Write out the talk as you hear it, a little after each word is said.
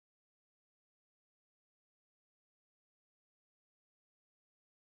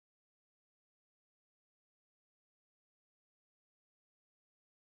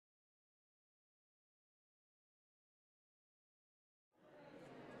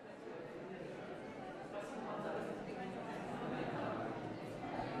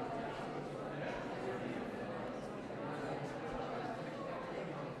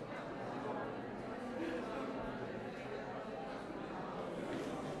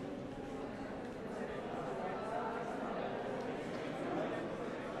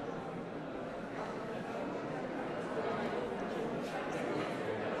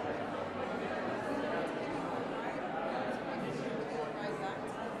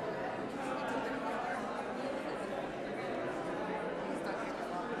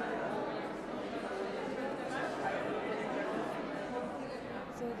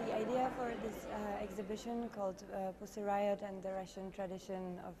for this exhibition called Pussy Riot and the Russian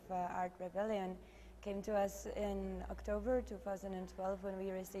Tradition of Art Rebellion came to us in October 2012 when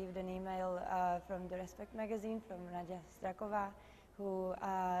we received an email from the Respect magazine from Nadia Strakova, who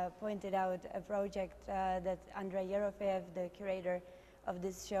pointed out a project that Andrei Yerofeev, the curator of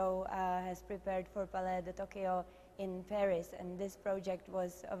this show, has prepared for Palais de Tokyo in Paris. And this project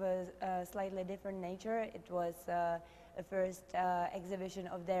was of a slightly different nature. It was a first exhibition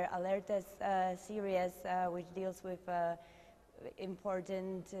of their Alertes series, which deals with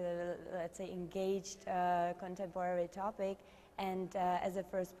important, let's say, engaged contemporary topic. And as a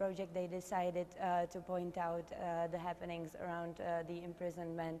first project, they decided to point out the happenings around the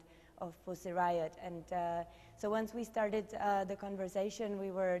imprisonment of Pussy Riot. And so once we started the conversation,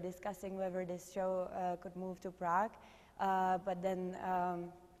 we were discussing whether this show could move to Prague. But then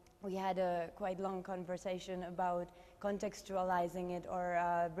we had a quite long conversation about contextualizing it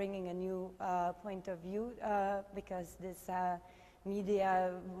or bringing a new point of view, because this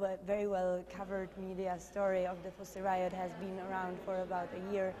media, very well covered media story of the Pussy Riot has been around for about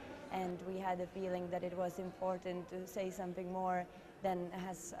a year, and we had a feeling that it was important to say something more than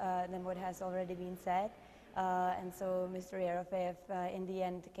what has already been said. And so Mr. Yerofeev in the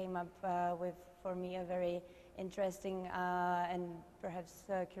end came up with, for me, a very interesting and perhaps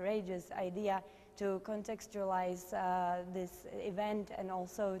courageous idea to contextualize this event and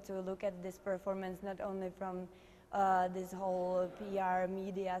also to look at this performance not only from this whole PR,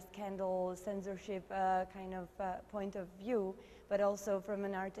 media, scandal, censorship kind of point of view, but also from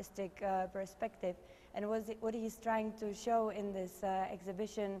an artistic perspective. And what he's trying to show in this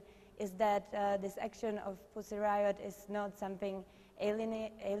exhibition is that this action of Pussy Riot is not something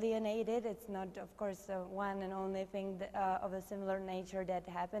alienated. It's not, of course, one and only thing that, of a similar nature that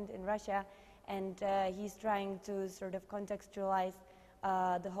happened in Russia. And he's trying to sort of contextualize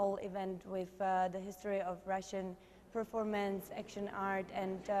the whole event with the history of Russian performance, action art,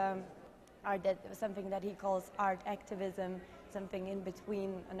 and art, that something that he calls art activism, something in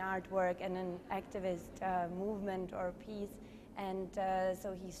between an artwork and an activist movement or piece. And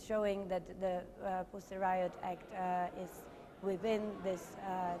so he's showing that the Pussy Riot Act is within this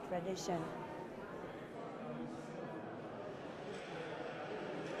tradition.